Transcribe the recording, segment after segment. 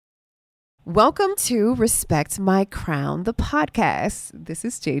Welcome to Respect My Crown, the podcast. This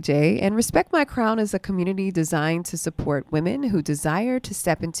is JJ, and Respect My Crown is a community designed to support women who desire to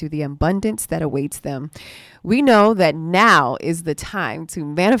step into the abundance that awaits them. We know that now is the time to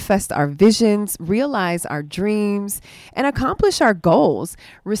manifest our visions, realize our dreams, and accomplish our goals.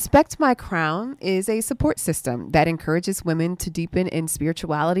 Respect My Crown is a support system that encourages women to deepen in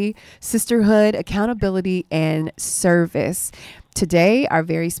spirituality, sisterhood, accountability, and service. Today, our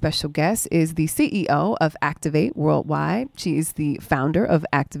very special guest is the CEO of Activate Worldwide. She is the founder of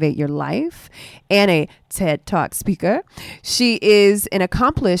Activate Your Life and a TED Talk speaker. She is an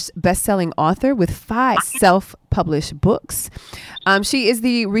accomplished best-selling author with 5 self-published books. She is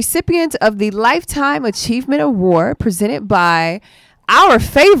the recipient of the Lifetime Achievement Award presented by our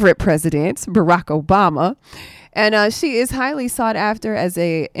favorite president, Barack Obama. And she is highly sought after as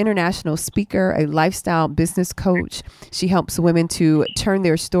an international speaker, a lifestyle business coach. She helps women to turn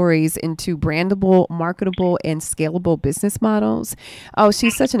their stories into brandable, marketable, and scalable business models. Oh,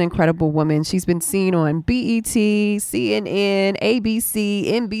 she's such an incredible woman. She's been seen on BET, CNN,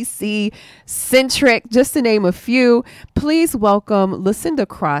 ABC, NBC, Centric, just to name a few. Please welcome Lucinda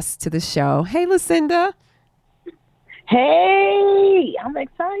Cross to the show. Hey, Lucinda. Hey, I'm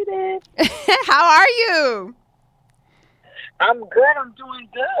excited. How are you? I'm good. I'm doing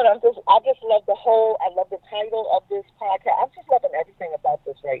good. I just love I love the title of this podcast. I'm just loving everything about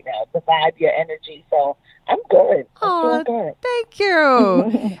this right now. The vibe, your energy. So I'm good. I'm doing good. Thank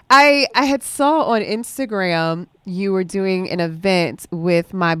you. I had saw on Instagram you were doing an event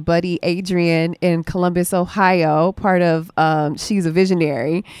with my buddy Adrian in Columbus, Ohio, part of She's a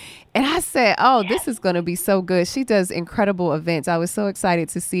Visionary. And I said, oh, this is going to be so good. She does incredible events. I was so excited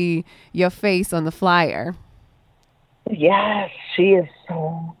to see your face on the flyer. Yes, she is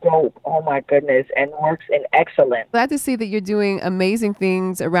so dope. Oh, my goodness. And works in excellence. Glad to see that you're doing amazing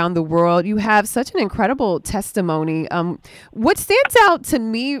things around the world. You have such an incredible testimony. What stands out to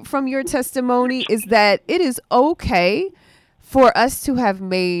me from your testimony is that it is okay for us to have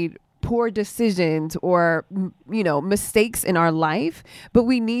made poor decisions or, mistakes in our life, but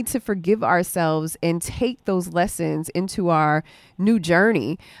we need to forgive ourselves and take those lessons into our new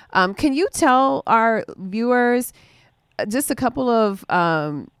journey. Can you tell our viewers just a couple of,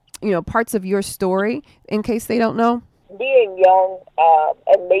 parts of your story in case they don't know? Being young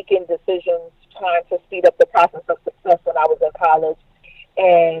and making decisions, trying to speed up the process of success when I was in college,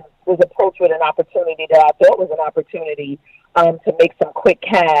 and was approached with an opportunity that I thought was an opportunity to make some quick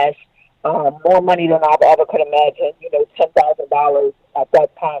cash, more money than I ever could imagine, $10,000 at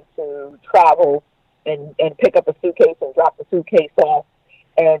that time to travel and pick up a suitcase and drop the suitcase off.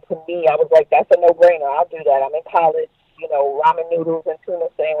 And to me, I was like, that's a no-brainer. I'll do that. I'm in college. Ramen noodles and tuna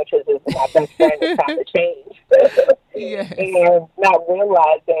sandwiches is my best friend. It's time to change. Yes. And not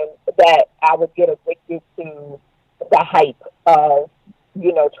realizing that I would get addicted to the hype of,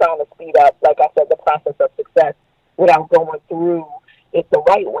 trying to speed up, like I said, the process of success without going through it the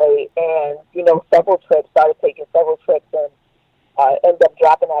right way. And, started taking several trips and ended up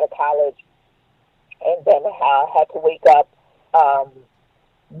dropping out of college. And then I had to wake up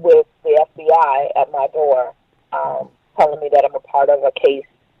with the FBI at my door, telling me that I'm a part of a case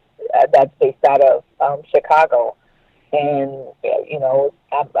that's based out of Chicago. And,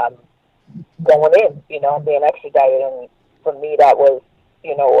 I'm going in, I'm being extradited. And for me, that was,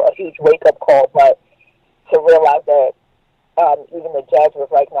 a huge wake-up call. But to realize that even the judge was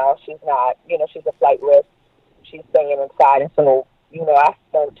like, no, she's not, she's a flight risk. She's staying inside. And so, I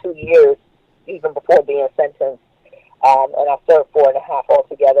spent 2 years even before being sentenced. And I served 4.5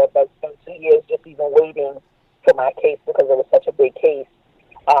 altogether, but spent 2 years just even waiting for my case because it was such a big case.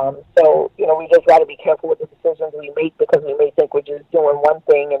 So, we just got to be careful with the decisions we make because we may think we're just doing one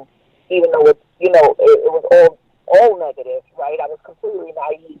thing. And even though it's, it was all negative, right? I was completely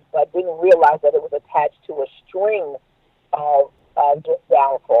naive, but didn't realize that it was attached to a string of just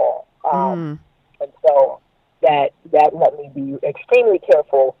downfall. And so that let me be extremely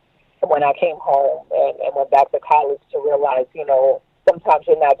careful when I came home and went back to college to realize, sometimes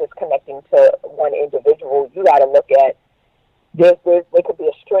you're not just connecting to one individual. You got to look at there could be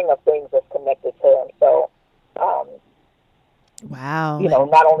a string of things that's connected to them. So, wow.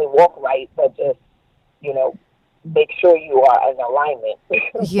 Not only walk right, but just, make sure you are in alignment with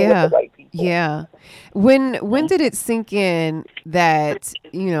the right people. Yeah. When did it sink in that,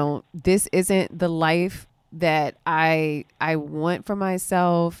 this isn't the life that I want for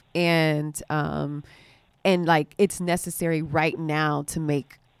myself and like it's necessary right now to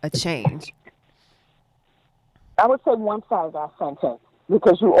make a change? I would say one side of that sentence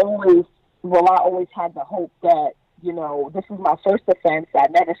because I always had the hope that this is my first offense. I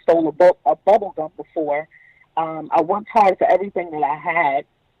never stole a bubble gum before. I worked hard for everything that I had.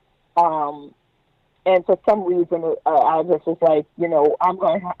 And for some reason, I just was like, I'm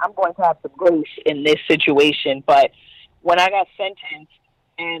going to have some grace in this situation. But when I got sentenced,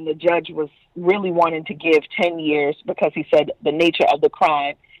 and the judge was really wanting to give 10 years because he said the nature of the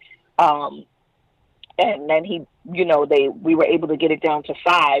crime, and then we were able to get it down to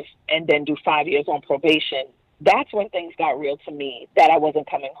 5, and then do 5 years on probation. That's when things got real to me, that I wasn't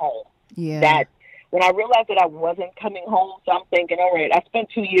coming home. Yeah. That when I realized that I wasn't coming home, so I'm thinking, all right, I spent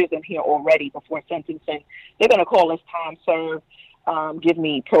 2 years in here already before sentencing. They're going to call this time served, give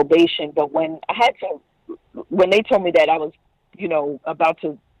me probation. But when they told me that I was, about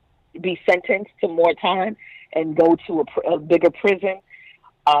to be sentenced to more time and go to a bigger prison,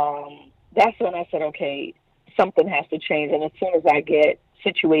 that's when I said, okay, something has to change. And as soon as I get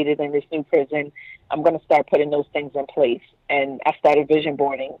situated in this new prison, I'm going to start putting those things in place. And I started vision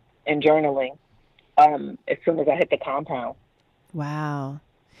boarding and journaling as soon as I hit the compound. Wow.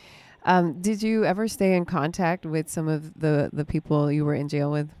 Did you ever stay in contact with some of the people you were in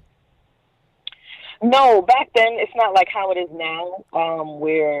jail with? No, back then it's not like how it is now,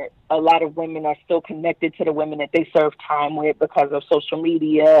 where a lot of women are still connected to the women that they serve time with because of social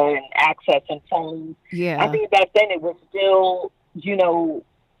media and access and phones. Yeah. I think back then it was still,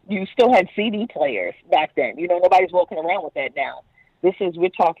 you still had CD players back then. Nobody's walking around with that now. We're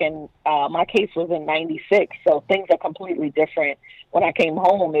talking, my case was in 96, so things are completely different. When I came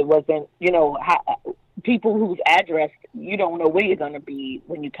home, it wasn't, people whose address, you don't know where you're going to be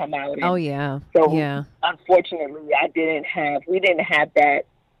when you come out. Oh, yeah. So, yeah. Unfortunately, we didn't have that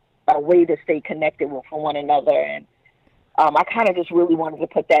way to stay connected with one another. And I kind of just really wanted to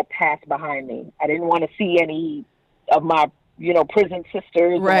put that past behind me. I didn't want to see any of my, prison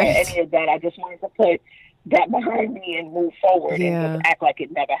sisters or any of that. I just wanted to put that behind me and move forward and just act like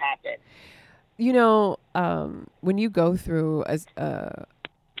it never happened. When you go through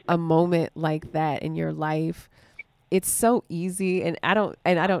a moment like that in your life, it's so easy. And I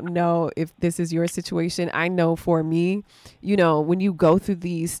don't know if this is your situation. I know for me, when you go through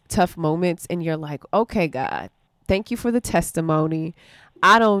these tough moments and you're like, okay, God, thank you for the testimony.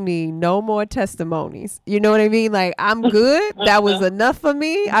 I don't need no more testimonies. You know what I mean? Like, I'm good. That was enough for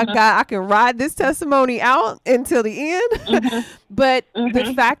me. I can ride this testimony out until the end. But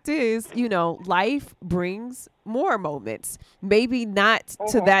the fact is, life brings more moments, maybe not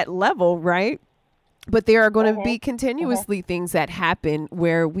to that level, right? But there are going to be continuously things that happen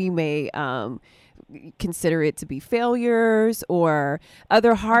where we may consider it to be failures, or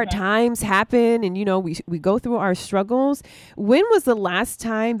other hard times happen, and we go through our struggles. When was the last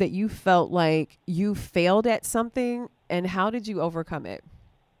time that you felt like you failed at something, and how did you overcome it?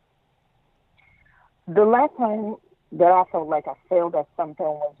 The last time that I felt like I failed at something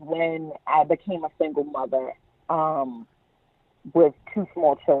was when I became a single mother with 2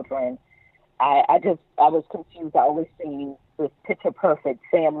 small children. I was confused. I always seen this picture perfect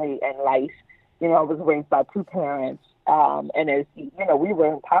family and life. I was raised by 2 parents, and as we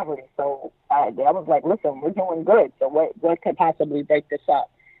were in poverty. So I was like, listen, we're doing good. So what could possibly break this up?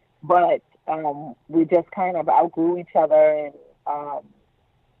 But we just kind of outgrew each other, and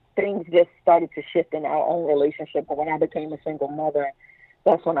things just started to shift in our own relationship. But when I became a single mother,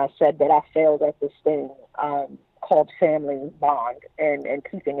 that's when I said that I failed at this thing called family bond and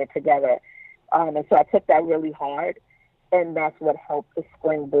keeping it together. And so I took that really hard. And that's what helped to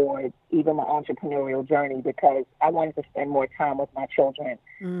springboard even my entrepreneurial journey, because I wanted to spend more time with my children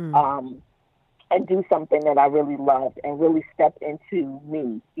and do something that I really loved and really step into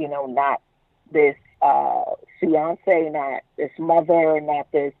me, not this fiance, not this mother,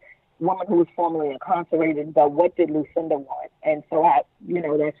 not this woman who was formerly incarcerated, but what did Lucinda want? And so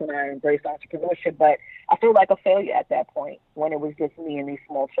that's when I embraced entrepreneurship. But I feel like a failure at that point when it was just me and these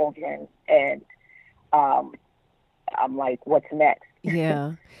small children. And I'm like, what's next?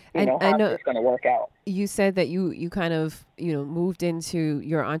 Yeah. How's this going to work out? You said that you kind of, moved into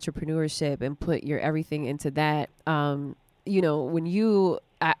your entrepreneurship and put your everything into that. When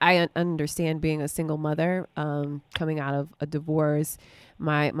I understand being a single mother, coming out of a divorce.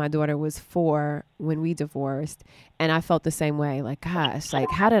 My daughter was 4 when we divorced, and I felt the same way. Like, gosh, like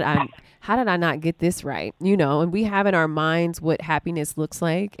how did I not get this right? And we have in our minds what happiness looks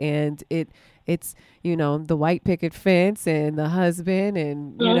like, and it's the white picket fence and the husband,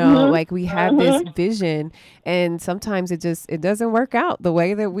 and like we have this vision, and sometimes it doesn't work out the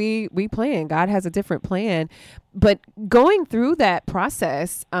way that we plan. God has a different plan. But going through that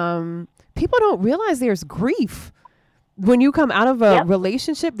process, people don't realize there's grief. when you come out of a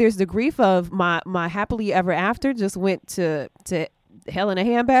relationship, there's the grief of my happily ever after just went to hell in a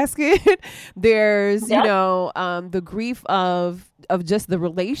handbasket. There's, the grief of just the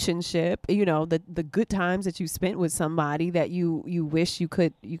relationship, the good times that you spent with somebody that you wish you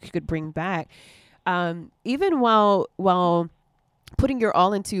could bring back. Even while putting your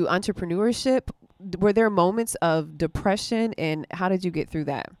all into entrepreneurship, were there moments of depression, and how did you get through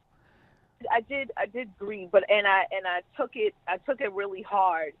that? I did grieve, but I took it really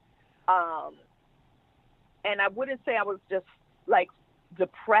hard. And I wouldn't say I was just like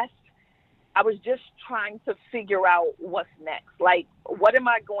depressed. I was just trying to figure out what's next. Like, what am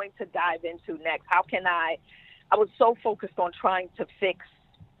I going to dive into next? How can I was so focused on trying to fix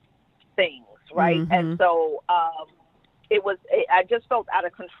things, right? Mm-hmm. And so I just felt out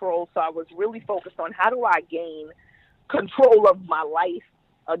of control. So I was really focused on how do I gain control of my life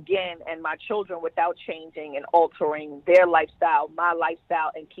again and my children without changing and altering their lifestyle, my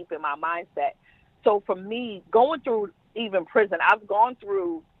lifestyle, and keeping my mindset. So for me, going through even prison, I've gone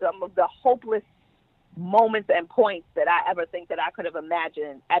through some of the hopeless moments and points that I ever think that I could have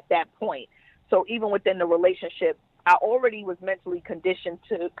imagined at that point. So even within the relationship, I already was mentally conditioned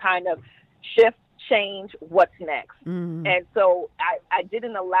to kind of shift, change, what's next. Mm-hmm. And so I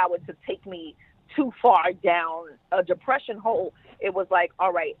didn't allow it to take me too far down a depression hole. It was like,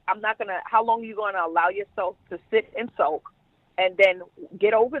 all right, how long are you going to allow yourself to sit and sulk, and then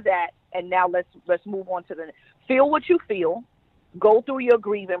get over that? And now let's move on to feel what you feel, go through your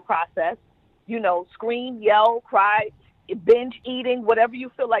grieving process, scream, yell, cry, binge eating, whatever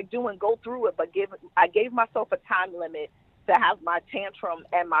you feel like doing, go through it. But I gave myself a time limit to have my tantrum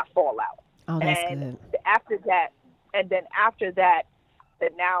and my fallout. Oh, that's good. After that,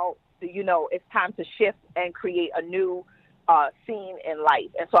 that now, it's time to shift and create a new scene in life.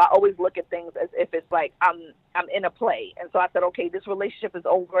 And so I always look at things as if it's like I'm in a play. And so I said, okay, this relationship is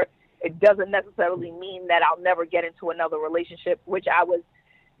over. It doesn't necessarily mean that I'll never get into another relationship, which I was,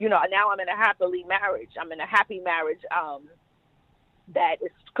 now I'm in a happy marriage. I'm in a happy marriage that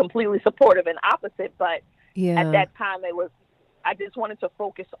is completely supportive and opposite. But at that time, I just wanted to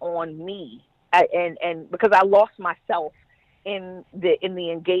focus on me, and because I lost myself in the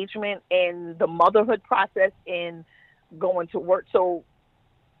engagement, in the motherhood process, in going to work. So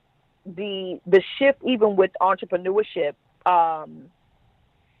the shift, even with entrepreneurship, and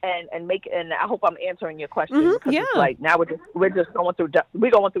I hope I'm answering your question. Mm-hmm, because it's like now we're going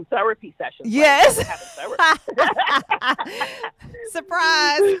through therapy sessions. Yes. Right? Therapy.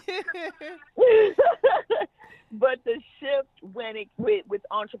 Surprise. But the shift with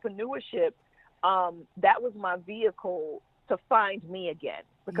entrepreneurship, that was my vehicle to find me again,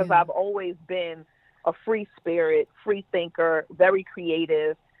 because I've always been a free spirit, free thinker, very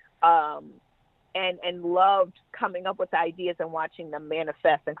creative, and loved coming up with ideas and watching them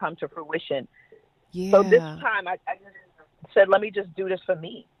manifest and come to fruition. Yeah. So this time I just said, let me just do this for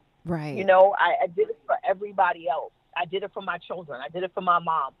me. Right. I did it for everybody else. I did it for my children. I did it for my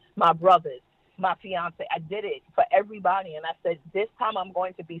mom, my brothers, my fiance. I did it for everybody. And I said, this time I'm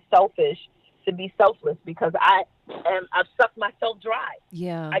going to be selfish, to be selfless, because I've sucked myself dry.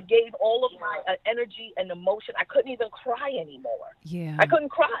 Yeah. I gave all of my energy and emotion. I couldn't even cry anymore. Yeah. I couldn't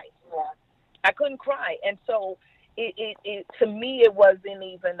cry. Yeah. I couldn't cry. And so it to me, it wasn't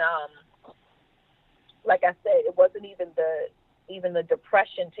even, like I said, it wasn't even the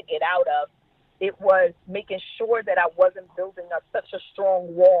depression to get out of. It was making sure that I wasn't building up such a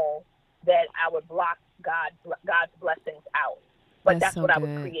strong wall that I would block God's blessings out. But that's what I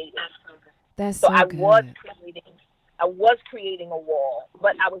was creating. That's so I good. I was creating a wall,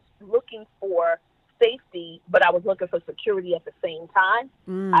 but I was looking for safety, but I was looking for security at the same time.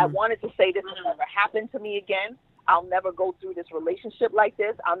 I wanted to say this will never happen to me again. I'll never go through this relationship like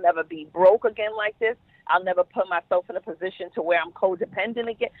this. I'll never be broke again like this. I'll never put myself in a position to where I'm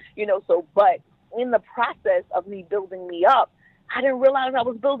codependent again. But in the process of me building me up, I didn't realize I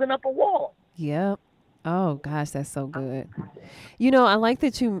was building up a wall. Yep. Oh, gosh, that's so good. I like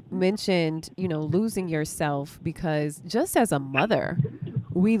that you mentioned, losing yourself, because just as a mother,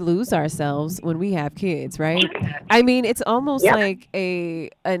 we lose ourselves when we have kids, right? I mean, it's almost like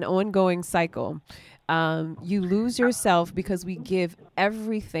an ongoing cycle. You lose yourself because we give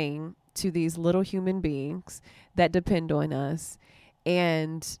everything to these little human beings that depend on us.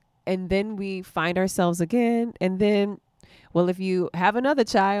 And then we find ourselves again, and then, well, if you have another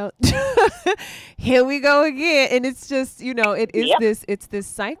child, here we go again. And it's just, it is it's this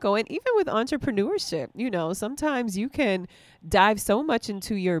cycle. And even with entrepreneurship, sometimes you can dive so much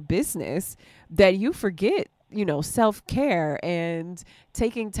into your business that you forget self-care and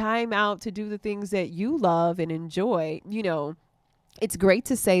taking time out to do the things that you love and enjoy. It's great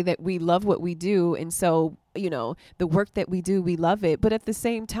to say that we love what we do. And so, the work that we do, we love it. But at the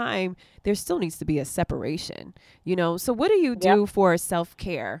same time, there still needs to be a separation, So what do you do for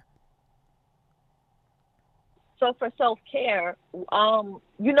self-care? So for self-care, I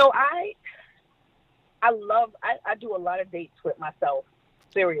do a lot of dates with myself.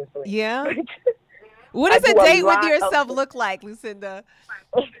 Seriously. Yeah. What does a date with yourself look like, Lucinda?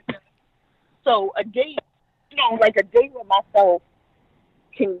 So a date, like a date with myself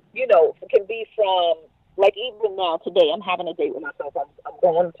can be from, like, even now today, I'm having a date with myself. I'm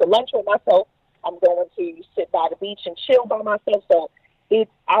going to lunch with myself. I'm going to sit by the beach and chill by myself. So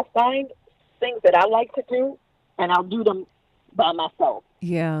I find things that I like to do, and I'll do them by myself.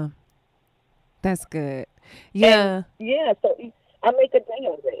 Yeah. That's good. Yeah. And, so I make a day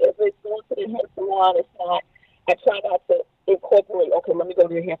of it. If it's going to the hair salon, it's not. I try not to incorporate, okay, let me go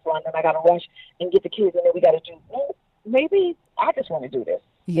to the hair salon, then I got to rush and get the kids, and then we got to do, no, maybe I just want to do this.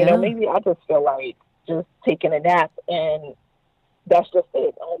 Yeah. Maybe I just feel like just taking a nap, and that's just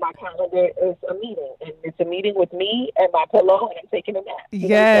it. On my calendar is a meeting, and it's a meeting with me and my pillow, and I'm taking a nap.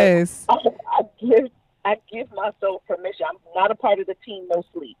 Yes. So I give myself permission. I'm not a part of the team No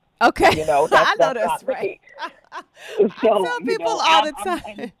Sleep. Okay. I know that's right. So, I tell people all the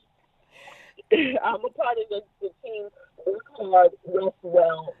time. I'm a part of the team. Work hard, rest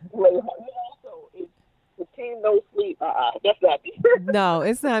well, play hard. So it's the team No Sleep. That's not me. No,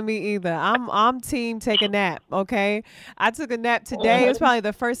 it's not me either. I'm team take a nap. Okay, I took a nap today. It was probably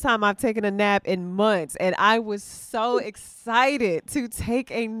the first time I've taken a nap in months, and I was so excited to take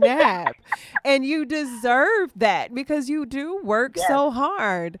a nap. And you deserve that because you do work so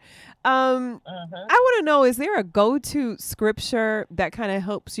hard. I want to know, is there a go-to scripture that kind of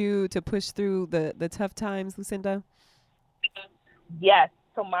helps you to push through the tough times, Lucinda? Yes.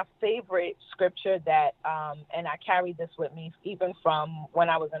 So my favorite scripture that, and I carried this with me even from when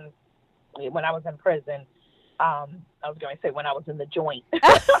I was in prison. I was going to say when I was in the joint.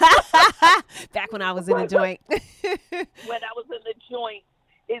 Back when I was in the joint. When I was in the joint,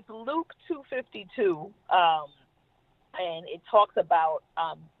 it's Luke 2:52. And it talks about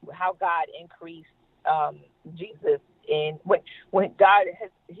how God increased Jesus in when God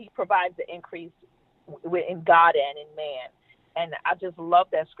he provides the increase in God and in man. And I just love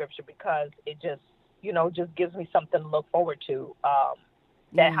that scripture because it just gives me something to look forward to.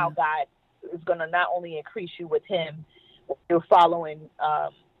 That how God is going to not only increase you with Him, you're following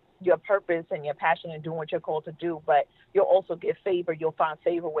your purpose and your passion and doing what you're called to do, but you'll also get favor. You'll find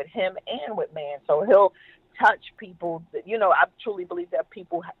favor with Him and with man. So He'll touch people. I truly believe that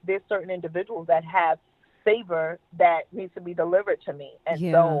there's certain individuals that have favor that needs to be delivered to me, and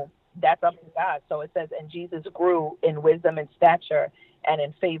so that's up to God. So it says, and Jesus grew in wisdom and stature and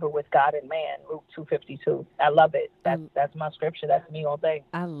in favor with God and man. Luke 2:52. I love it. That's my scripture. That's me all day.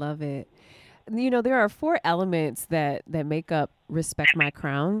 I love it. There are 4 elements that make up Respect My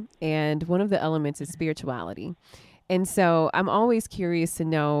Crown, and one of the elements is spirituality. And so I'm always curious to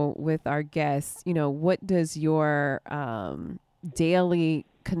know with our guests, what does your daily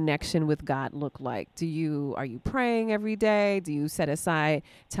connection with God look like? Are you praying every day? Do you set aside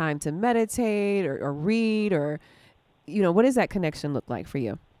time to meditate or read, or, what does that connection look like for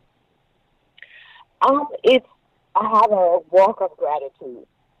you? I have a walk of gratitude,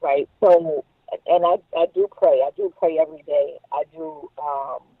 right? So, and I do pray. I do pray every day. I do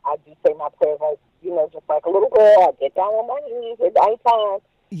say my prayers, like, just like a little girl. I get down on my knees at night time.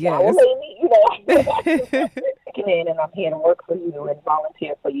 Yes. And I'm here to work for you and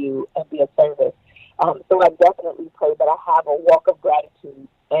volunteer for you and be of service. So I definitely pray, but I have a walk of gratitude.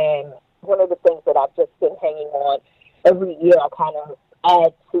 And one of the things that I've just been hanging on every year, I kind of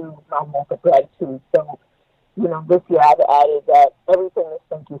add to my walk of gratitude. So, this year I've added that everything is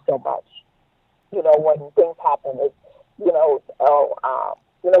thank you so much. When things happen, it's,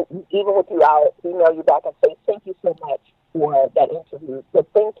 even with you, I'll email you back and say, thank you so much for that interview. But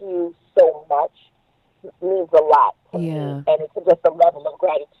thank you so much means a lot to me. And it's just a level of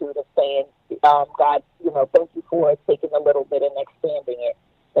gratitude of saying, God, thank you for taking a little bit and expanding it.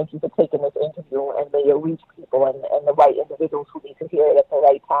 Thank you for taking this interview, and may it reach people and the right individuals who need to hear it at the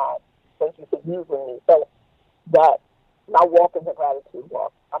right time. Thank you for using me. So that my walk is a gratitude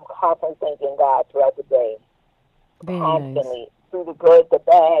walk. I'm constantly thanking God throughout the day. Very constantly. Nice. Through the good, the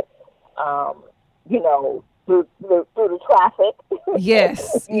bad, through the traffic.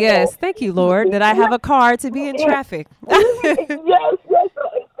 Yes. Thank you, Lord, that I have a car to be in traffic. yes. So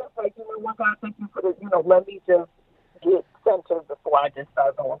it's just like, God, thank you for let me just get centered before I just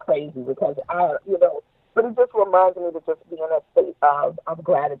start going crazy, because But it just reminds me to just be in a state of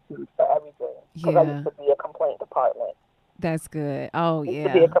gratitude for everything. Because I used Yeah, to be a complaint department. that's good. Oh, I used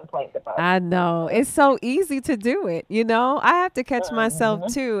to be a yeah. complaint department. I know. It's so easy to do it, you know? I have to catch myself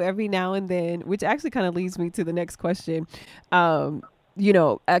Mm-hmm. too every now and then, which actually kind of leads me to the next question. Um,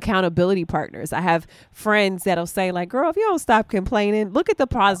 accountability partners. I have friends that'll say, like, girl, if you don't stop complaining, look at the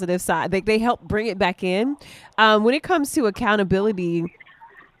positive side. They help bring it back in. When it comes to accountability,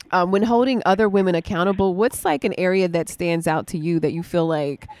 when holding other women accountable, what's like an area that stands out to you that you feel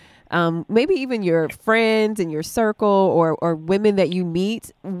like maybe even your friends in your circle or women that you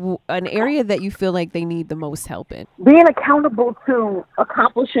meet, an area that you feel like they need the most help in? Being accountable to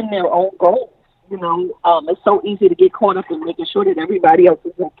accomplishing their own goals. It's so easy to get caught up in making sure that everybody else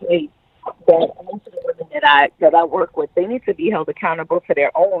is okay. That most of the women that I work with, they need to be held accountable to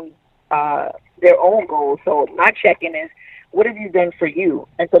their own goals. So my check-in is, what have you done for you?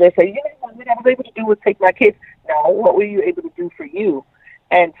 And so they say, what I was able to do was take my kids. No, what were you able to do for you?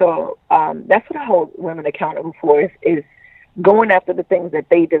 And so that's what I hold women accountable for is going after the things that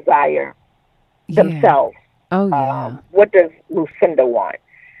they desire Yeah. themselves. Oh, yeah. What does Lucinda want?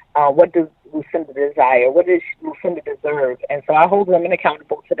 What does Lucinda desire? What does Lucinda deserve? And so I hold women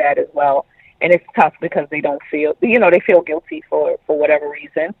accountable to that as well. And it's tough because they don't feel, they feel guilty for whatever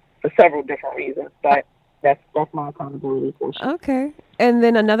reason, for several different reasons. But that's my accountability portion. Okay. And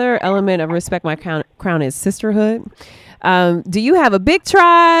then another element of Respect My Crown is sisterhood. Do you have a big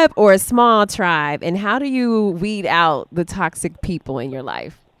tribe or a small tribe? And how do you weed out the toxic people in your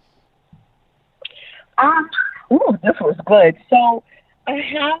life? This was good. So I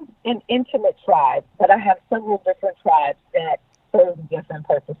have an intimate tribe, but I have several different tribes that serve different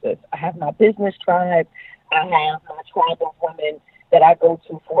purposes. I have my business tribe. I have my tribe of women that I go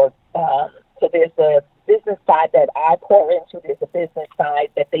to for. So there's the business side that I pour into. There's a business side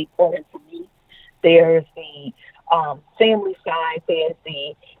that they pour into me. There's the family side. There's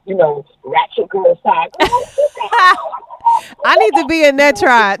the ratchet girl side. I need to be in that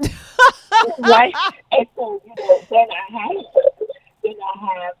tribe. Right? And so then I have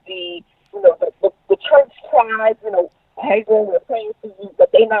the church tribe. Hey, girl, we're praying for you,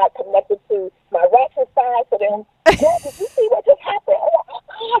 but they're not connected to my ratchet side. So then, girl, did you see what just happened? Oh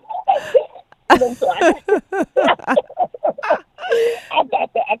my God, and then so I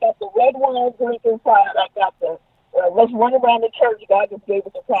got the red wine drinking side. I got the let's run around the church. God just gave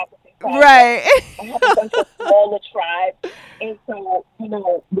us a prophecy side. Right. I have a bunch of smaller tribes, and so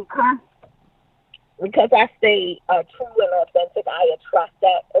because I stay true and authentic, I attract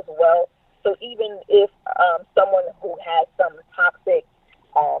that as well. So even if someone who has some toxic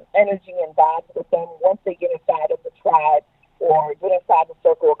energy and vibes with them, once they get inside of the tribe or get inside the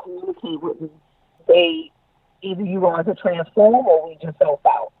circle or communicate with me, they either you going to transform or we just self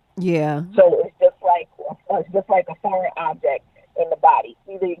out. Yeah. So it's just like a foreign object in the body.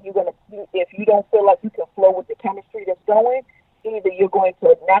 Either if you don't feel like you can flow with the chemistry that's going, either you're going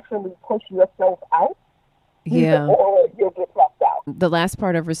to naturally push yourself out, Yeah. or you'll get left out. The last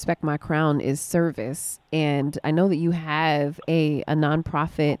part of Respect My Crown is service. And I know that you have a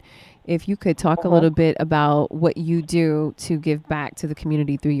nonprofit. If you could talk a little bit about what you do to give back to the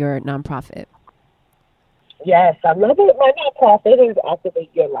community through your nonprofit. Yes, I love it. My nonprofit is Activate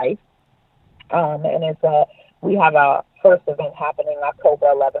Your Life. And we have our first event happening October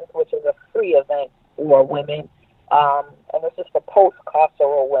 11th, which is a free event for women. And this is for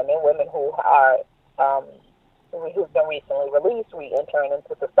post-carceral women who are who've been recently released, re-entering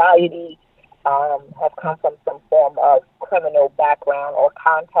into society, have come from some form of criminal background or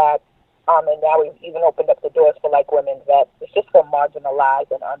contact. And now we've even opened up the doors for women vets. It's just for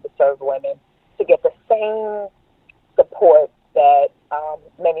marginalized and underserved women to get the same support that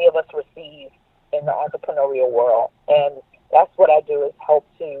many of us receive in the entrepreneurial world. And that's what I do, is help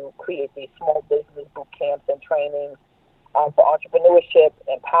to create these small business boot camps and trainings for entrepreneurship,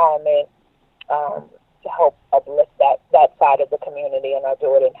 empowerment, to help uplift that side of the community. And I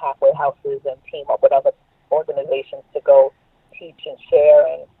do it in halfway houses and team up with other organizations to go teach and share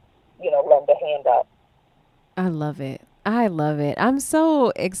and, lend a hand up. I love it. I love it. I'm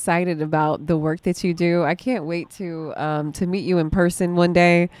so excited about the work that you do. I can't wait to meet you in person one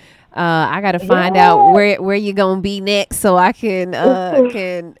day. I got to find out where you're going to be next so I can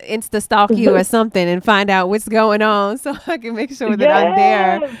Insta stalk you or something and find out what's going on so I can make sure that I'm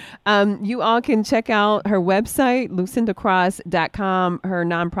there. You all can check out her website, lucindacross.com, her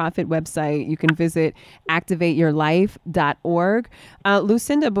nonprofit website. You can visit activateyourlife.org.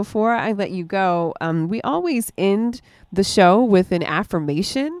 Lucinda, before I let you go, we always end the show with an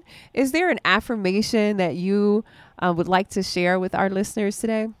affirmation. Is there an affirmation that you would like to share with our listeners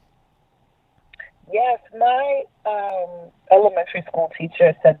today? Yes, my elementary school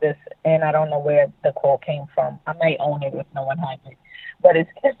teacher said this, and I don't know where the quote came from. I may own it if no one has it. But it's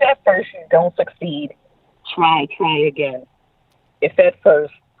if at first you don't succeed, try again. If at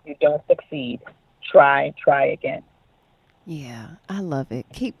first you don't succeed, try again. Yeah, I love it.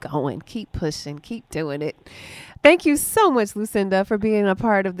 Keep going, keep pushing, keep doing it. Thank you so much, Lucinda, for being a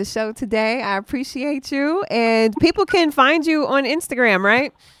part of the show today. I appreciate you. And people can find you on Instagram,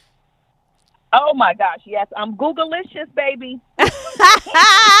 right? Oh my gosh, yes, I'm Googleicious, baby.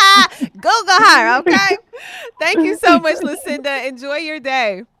 Google her, okay? Thank you so much, Lucinda. Enjoy your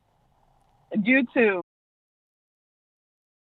day. You too.